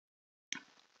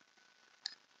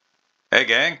Hey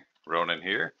gang, Ronan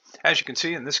here. As you can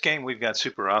see in this game, we've got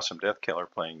super awesome Death Killer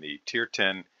playing the Tier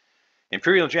 10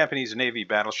 Imperial Japanese Navy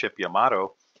battleship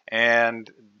Yamato. And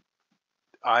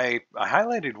I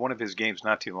highlighted one of his games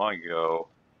not too long ago,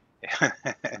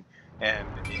 and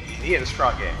he had a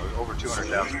strong game with over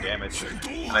 200,000 damage,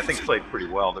 and I think played pretty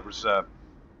well.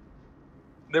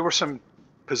 There were some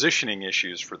positioning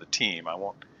issues for the team. I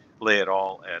won't lay it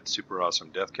all at super awesome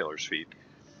Death Killer's feet.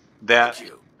 That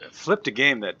flipped a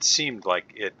game that seemed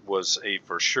like it was a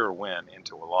for sure win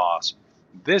into a loss.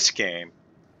 This game,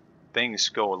 things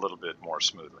go a little bit more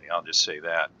smoothly. I'll just say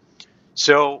that.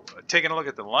 So, taking a look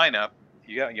at the lineup,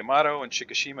 you got Yamato and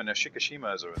Shikishima. Now,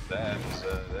 Shikishima is that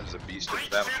is a beast of the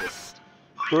battleship.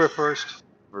 Kura first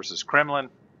versus Kremlin.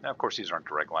 Now, of course, these aren't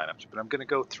direct lineups, but I'm going to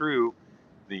go through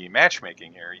the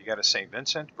matchmaking here. You got a St.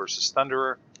 Vincent versus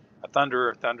Thunderer, a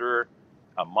Thunderer,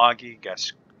 a Magi,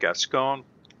 Gascon.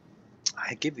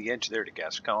 I give the edge there to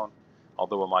Gascon,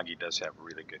 although Amagi does have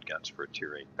really good guns for a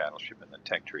Tier 8 battleship in the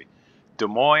tech tree. Des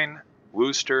Moines,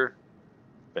 Worcester,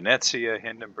 Venezia,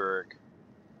 Hindenburg,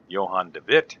 Johann de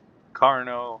Witt,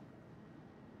 Carnot,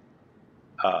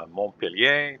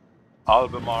 Montpellier,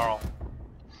 Albemarle,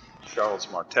 Charles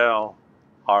Martel,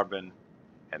 Harbin,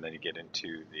 and then you get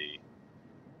into the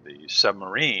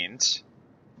submarines,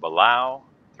 Balau,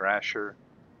 Thrasher,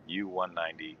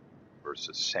 U-190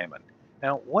 versus Salmon.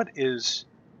 Now, what is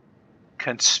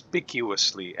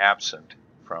conspicuously absent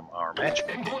from our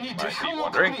matchmaking, you might be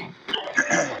wondering?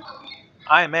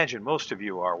 I imagine most of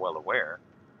you are well aware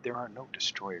there are no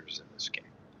destroyers in this game.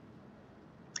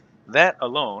 That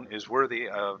alone is worthy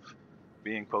of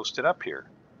being posted up here.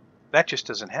 That just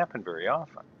doesn't happen very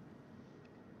often.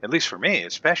 At least for me,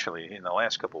 especially in the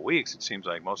last couple of weeks, it seems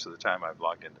like most of the time I've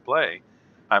logged into play,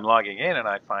 I'm logging in and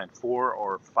I find 4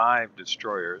 or 5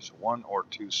 destroyers, 1 or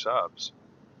 2 subs,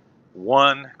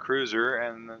 1 cruiser,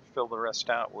 and then fill the rest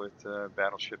out with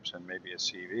battleships and maybe a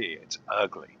CV. It's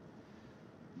ugly.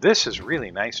 This is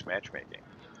really nice matchmaking.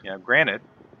 You know, granted,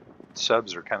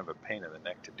 subs are kind of a pain in the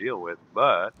neck to deal with,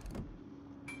 but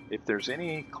if there's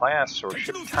any class or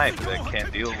ship type that can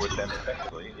deal with them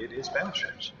effectively, it is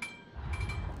battleships.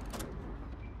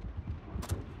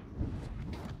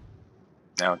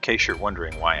 Now, in case you're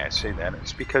wondering why I say that,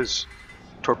 it's because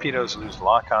torpedoes lose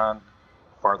lock-on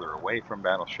farther away from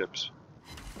battleships.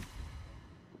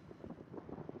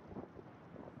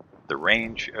 The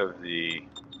range of the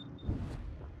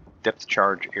depth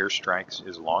charge airstrikes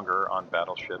is longer on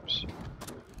battleships.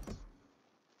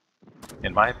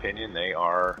 In my opinion, they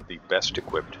are the best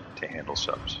equipped to handle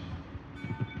subs.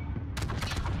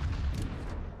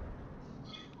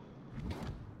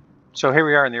 So here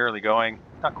we are in the early going,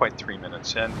 not quite 3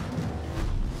 minutes in,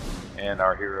 and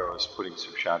our hero is putting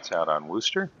some shots out on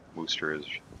Worcester. Worcester is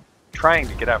trying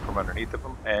to get out from underneath of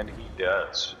him, and he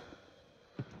does.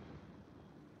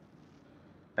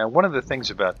 Now, one of the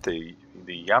things about the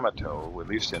Yamato, at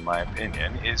least in my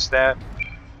opinion, is that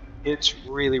it's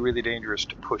really, really dangerous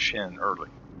to push in early.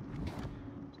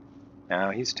 Now,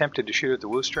 he's tempted to shoot at the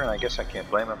Worcester, and I guess I can't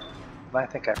blame him. But I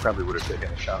think I probably would have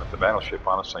taken a shot at the battleship,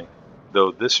 honestly,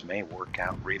 though this may work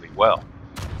out really well.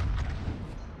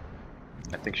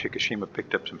 I think Shikishima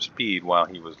picked up some speed while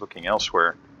he was looking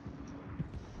elsewhere.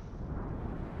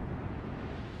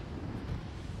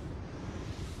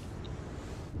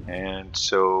 And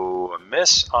so a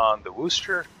miss on the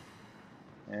Worcester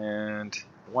and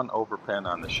 1 overpen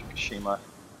on the Shikishima,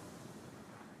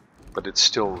 but it's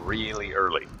still really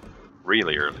early,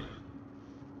 really early.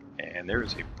 And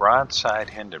there's a broadside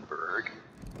Hindenburg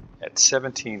at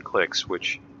 17 clicks,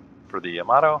 which for the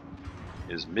Yamato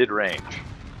is mid-range.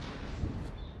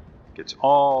 Gets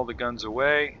all the guns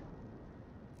away.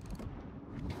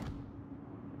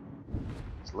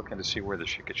 It's looking to see where the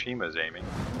Shikishima is aiming.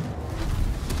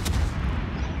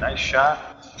 Nice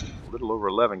shot, a little over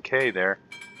 11K there.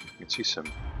 You can see some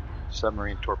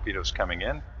submarine torpedoes coming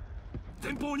in.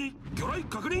 And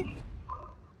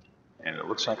it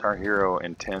looks like our hero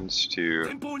intends to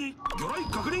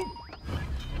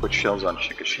put shells on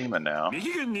Shikishima now.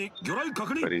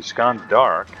 But he's gone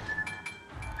dark.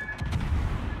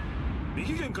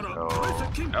 So,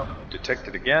 nope,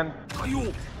 detected again.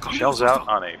 Shells out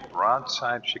on a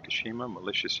broadside Shikishima,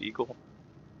 malicious eagle.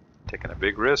 Taking a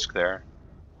big risk there.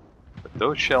 But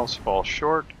those shells fall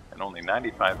short and only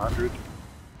 9,500.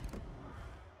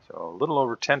 So a little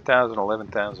over 10,000,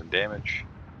 11,000 damage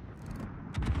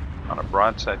on a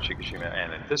broadside Shikishima.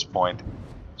 And at this point,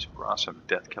 super awesome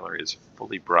Death Killer is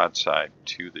fully broadside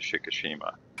to the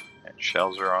Shikishima. And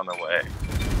shells are on the way.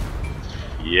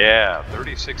 Yeah,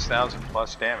 36,000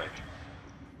 plus damage.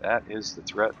 That is the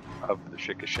threat of the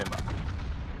Shikishima.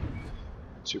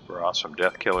 Super Awesome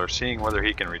Death Killer, seeing whether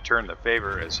he can return the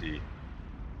favor as he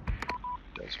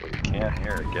does what he can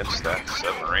here against that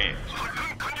submarine.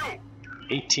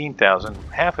 18,000,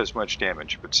 half as much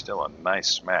damage, but still a nice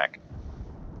smack.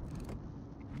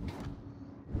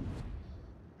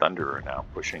 Thunderer now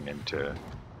pushing into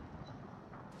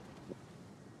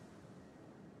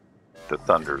the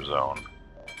thunder zone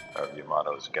of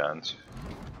Yamato's guns.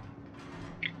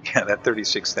 Yeah, that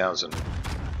 36,000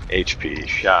 HP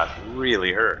shot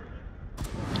really hurt.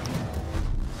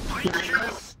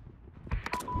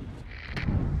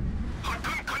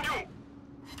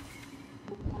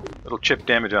 Little chip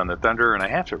damage on the Thunder, and I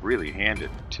have to really hand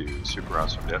it to Super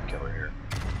Awesome Death Killer here.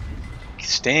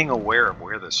 Staying aware of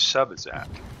where the sub is at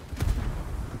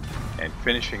and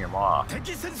finishing him off.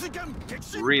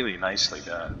 Really nicely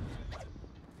done.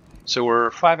 So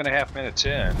we're 5.5 minutes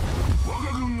in,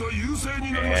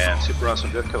 and Super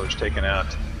Awesome Death Killer's taken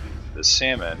out the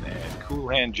Salmon, and Cool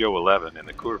Hand Joe 11 in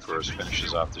the Kurfürst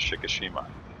finishes off the Shikishima.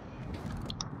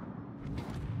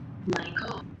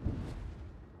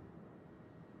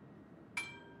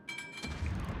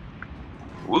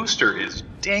 Wooster is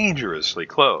dangerously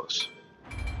close.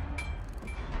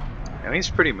 And he's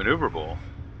pretty maneuverable,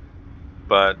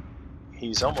 but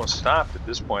he's almost stopped at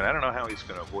this point. I don't know how he's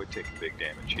going to avoid taking big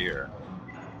damage here.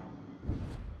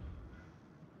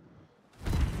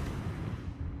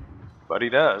 But he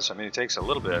does. I mean, it takes a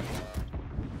little bit.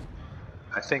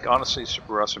 I think, honestly,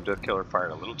 Super Awesome Death Killer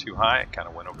fired a little too high. It kind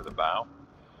of went over the bow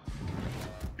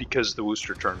because the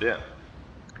Wooster turned in.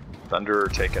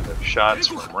 Thunderer taking the shots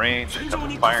from range. A couple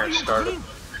fires started.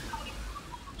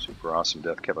 Super Awesome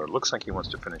Death Killer looks like he wants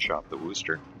to finish off the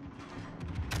Wooster.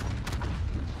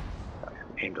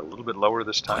 Aimed a little bit lower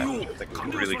this time, which I think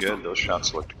was really good. Those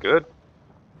shots looked good.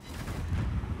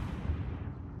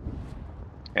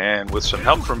 And with some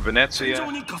help from Venezia,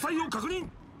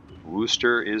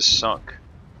 Wooster is sunk.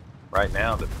 Right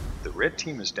now, the red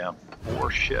team is down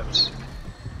 4 ships,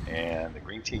 and the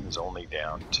green team is only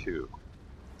down 2.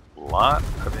 Lot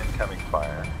of incoming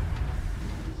fire.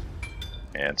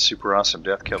 And Super Awesome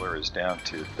Death Killer is down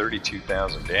to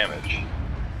 32,000 damage.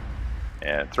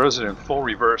 And throws it in full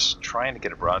reverse, trying to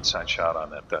get a broadside shot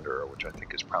on that Thunderer, which I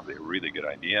think is probably a really good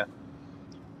idea.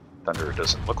 Thunderer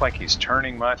doesn't look like he's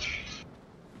turning much.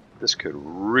 This could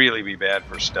really be bad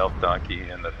for Stealth Donkey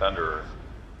and the Thunderer.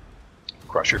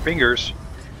 Cross your fingers.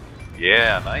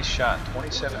 Yeah, nice shot.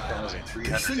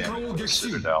 27,300 damage with the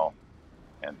Citadel.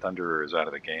 And Thunderer is out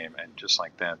of the game. And just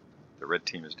like that, the red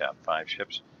team is down 5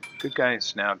 ships. Good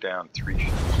guys now down 3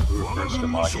 ships. Kurfürst,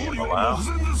 Amagi, and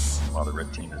Malau. While the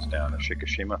red team is down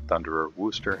Shikishima, Thunderer,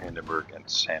 Wooster, Hindenburg, and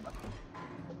Salmon.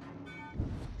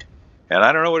 And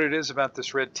I don't know what it is about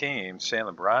this red team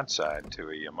sailing broadside to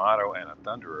a Yamato and a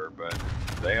Thunderer, but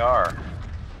they are.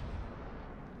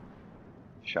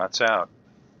 Shots out.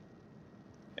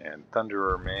 And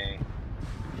Thunderer may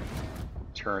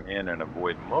turn in and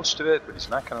avoid most of it, but he's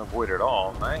not going to avoid it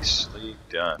all. Nicely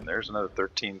done. There's another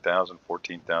 13,000,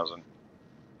 14,000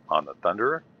 on the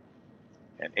Thunderer.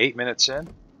 And 8 minutes in,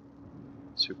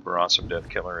 Super Awesome Death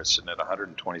Killer is sitting at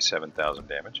 127,000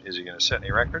 damage. Is he going to set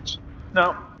any records?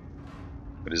 No.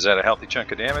 But is that a healthy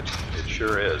chunk of damage? It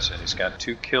sure is, and he's got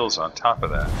 2 kills on top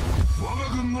of that.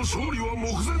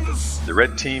 The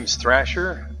red team's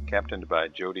Thrasher, captained by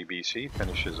Jody BC,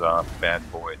 finishes off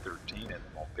Bad Boy 13 in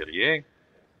Montpellier.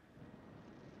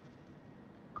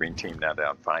 Green team now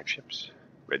down 5 ships.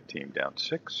 Red team down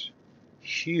 6.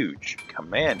 Huge,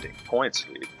 commanding points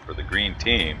lead for the green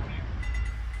team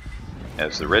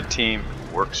as the red team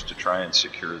works to try and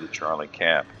secure the Charlie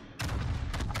Cap.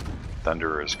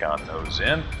 Thunderer has gone nose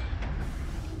in.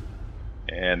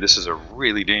 And this is a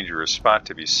really dangerous spot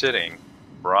to be sitting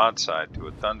broadside to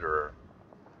a Thunderer.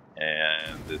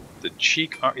 And the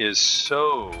cheek is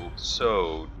so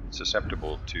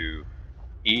susceptible to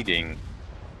eating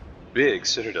big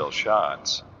Citadel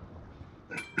shots.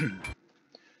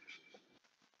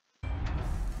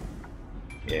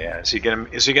 Yeah, is he gonna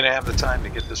have the time to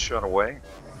get this shot away?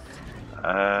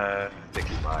 I think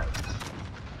he might.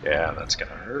 Yeah, that's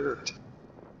gonna hurt.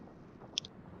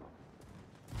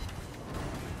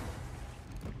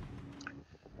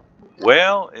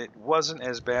 Well, it wasn't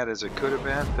as bad as it could have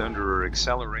been. Thunderer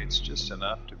accelerates just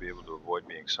enough to be able to avoid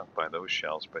being sunk by those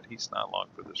shells, but he's not long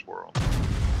for this world.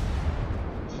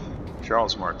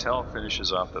 Charles Martel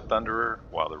finishes off the Thunderer,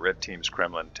 while the red team's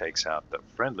Kremlin takes out the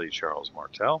friendly Charles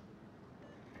Martel.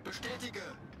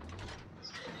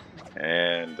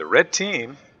 And the red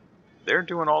team, they're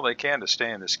doing all they can to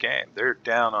stay in this game. They're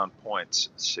down on points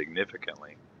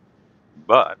significantly,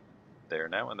 but they're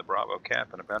now in the Bravo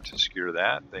Cap and about to secure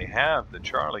that. They have the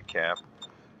Charlie Cap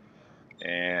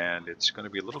And it's going to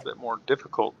be a little bit more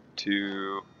difficult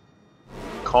to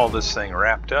call this thing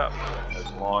wrapped up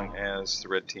as long as the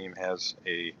red team has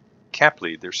a cap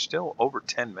lead. There's still over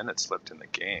 10 minutes left in the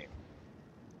game.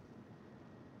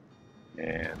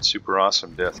 And Super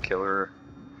Awesome Death Killer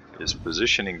is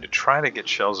positioning to try to get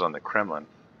shells on the Kremlin.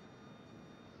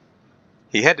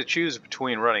 He had to choose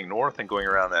between running north and going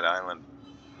around that island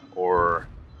or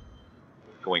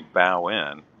going bow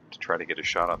in to try to get a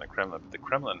shot on the Kremlin. But the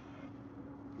Kremlin,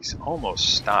 he's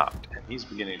almost stopped, and he's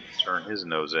beginning to turn his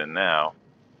nose in now.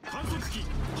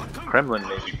 Kremlin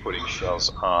may be putting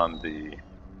shells on the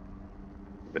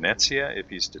Venezia if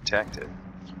he's detected.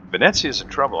 Venezia's in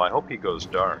trouble. I hope he goes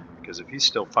dark, because if he's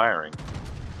still firing,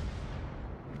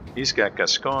 he's got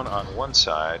Gascon on one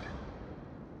side,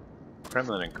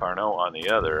 Kremlin and Carnot on the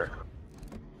other.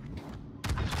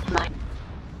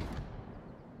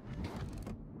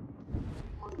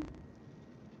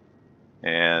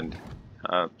 And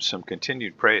some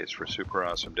continued praise for Super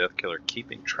Awesome Death Killer,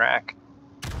 keeping track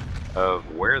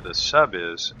of where the sub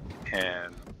is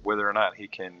and whether or not he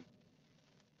can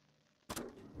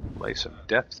lay some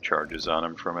depth charges on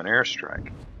him from an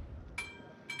airstrike.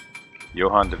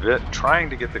 Johan de Witt trying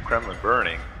to get the Kremlin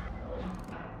burning,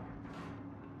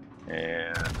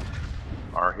 and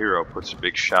our hero puts a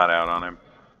big shot out on him,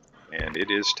 and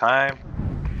it is time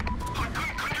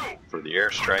for the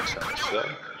airstrikes on the sub.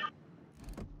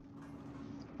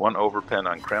 One overpen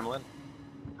on Kremlin,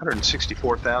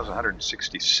 164,000,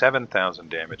 167,000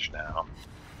 damage now,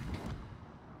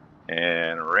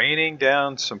 and raining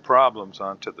down some problems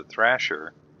onto the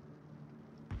Thrasher.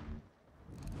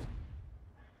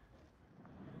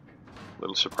 A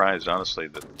little surprised, honestly,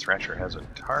 that the Thrasher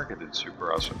hasn't targeted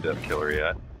Super Awesome Death Killer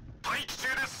yet.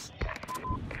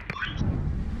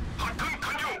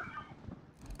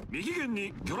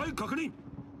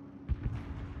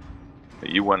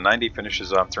 The U-190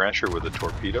 finishes off Thrasher with a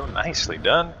torpedo. Nicely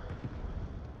done.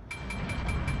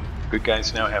 Good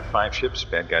guys now have 5 ships.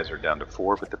 Bad guys are down to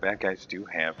 4, but the bad guys do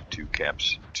have 2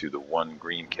 caps to the 1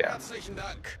 green cap.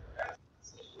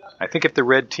 I think if the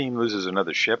red team loses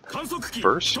another ship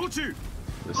first,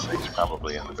 this thing's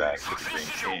probably in the bag for the green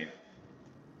team.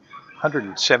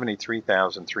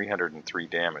 173,303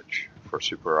 damage for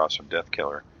Super Awesome Death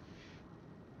Killer.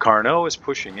 Carnot is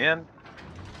pushing in,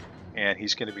 and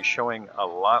he's going to be showing a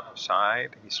lot of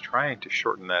side. He's trying to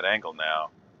shorten that angle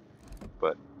now,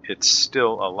 but it's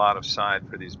still a lot of side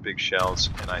for these big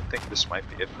shells, and I think this might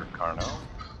be it for Carnot.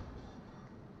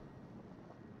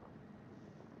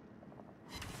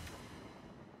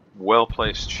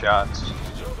 Well-placed shots,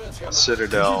 a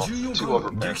Citadel, 2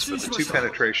 overpens, but the 2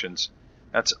 penetrations,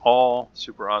 that's all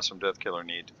Super Awesome Death Killer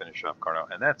need to finish off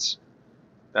Carnot, and that's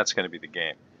going to be the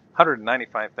game.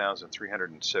 195,000,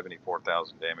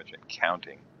 374,000 damage and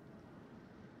counting.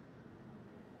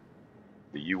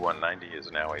 The U-190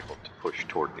 is now able to push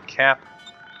toward the cap.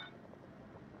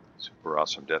 Super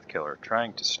Awesome Death Killer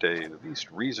trying to stay at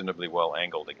least reasonably well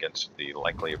angled against the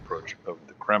likely approach of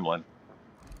the Kremlin.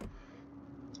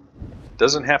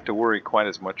 Doesn't have to worry quite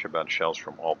as much about shells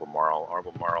from Albemarle.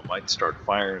 Albemarle might start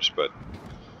fires, but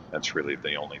that's really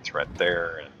the only threat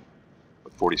there. And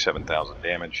with 47,000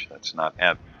 damage, that's not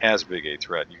as big a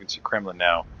threat. You can see Kremlin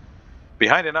now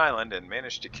behind an island and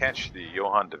managed to catch the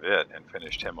Johan de Witt and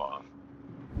finished him off.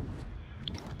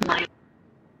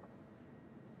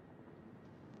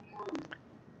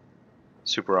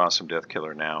 Super Awesome Death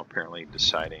Killer now apparently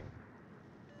deciding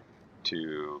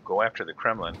to go after the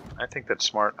Kremlin. I think that's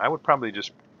smart. I would probably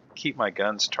just keep my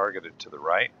guns targeted to the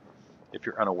right. If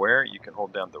you're unaware, you can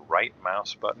hold down the right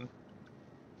mouse button,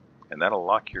 and that'll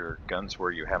lock your guns where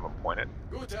you have them pointed.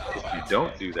 If you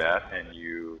don't do that and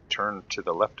you turn to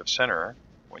the left of center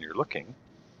when you're looking,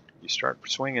 you start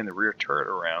swinging the rear turret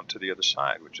around to the other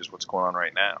side, which is what's going on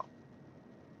right now.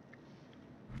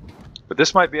 But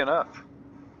this might be enough.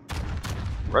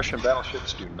 Russian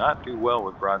battleships do not do well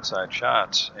with broadside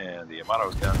shots, and the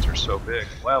Yamato's guns are so big.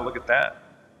 Well, look at that.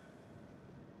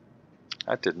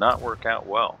 That did not work out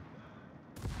well.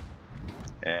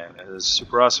 And as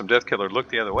Super Awesome Death Killer looked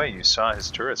the other way, you saw his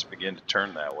turrets begin to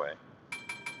turn that way.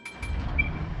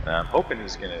 And I'm hoping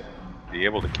he's going to be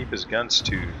able to keep his guns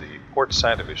to the port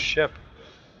side of his ship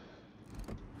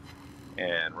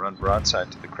and run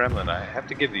broadside to the Kremlin. I have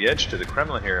to give the edge to the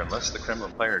Kremlin here, unless the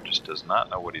Kremlin player just does not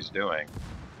know what he's doing.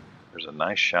 There's a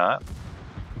nice shot.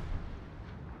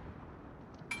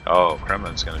 Oh,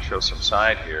 Kremlin's going to show some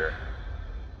side here.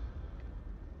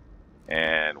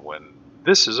 And when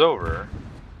this is over,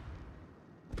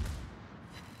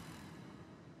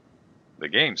 the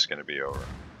game's going to be over.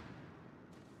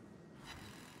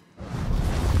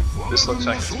 This looks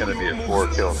like it's going to be a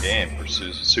 4-kill game for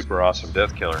Super Awesome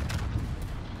Death Killer.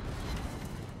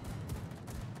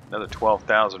 Another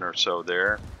 12,000 or so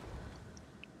there.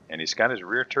 And he's got his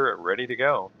rear turret ready to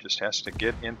go. Just has to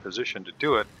get in position to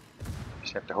do it.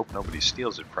 Just have to hope nobody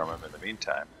steals it from him in the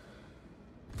meantime.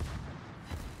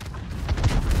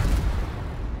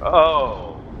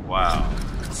 Oh, wow.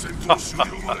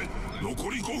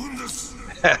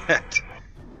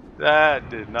 That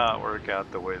did not work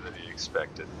out the way that he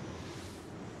expected.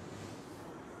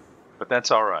 But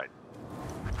that's all right.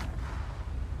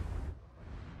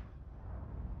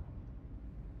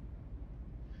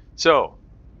 So,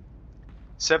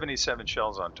 77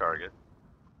 shells on target.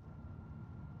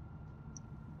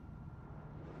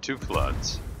 2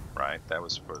 floods, right? That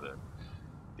was for the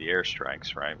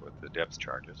airstrikes, right, with the depth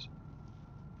charges.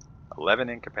 11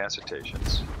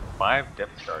 incapacitations, 5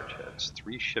 depth charge hits,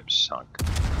 3 ships sunk, 2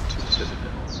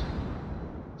 citadels,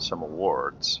 some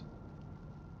awards.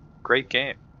 Great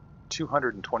game.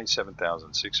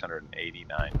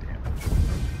 227,689 damage.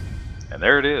 And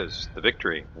there it is, the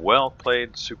victory. Well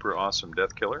played, Super Awesome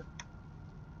Death Killer.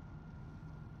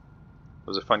 It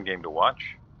was a fun game to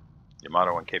watch.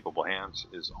 Yamato in capable hands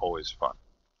is always fun.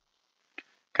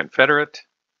 Confederate.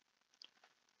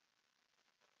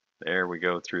 There we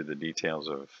go through the details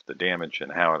of the damage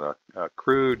and how it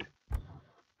accrued.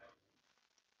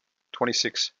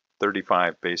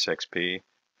 2635 base XP.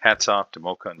 Hats off to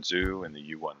Mokan Zoo in the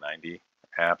U-190.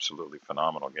 Absolutely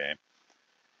phenomenal game.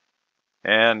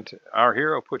 And our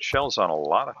hero put shells on a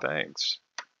lot of things.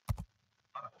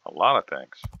 A lot of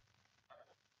things.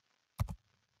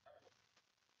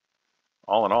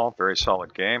 All in all, very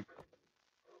solid game.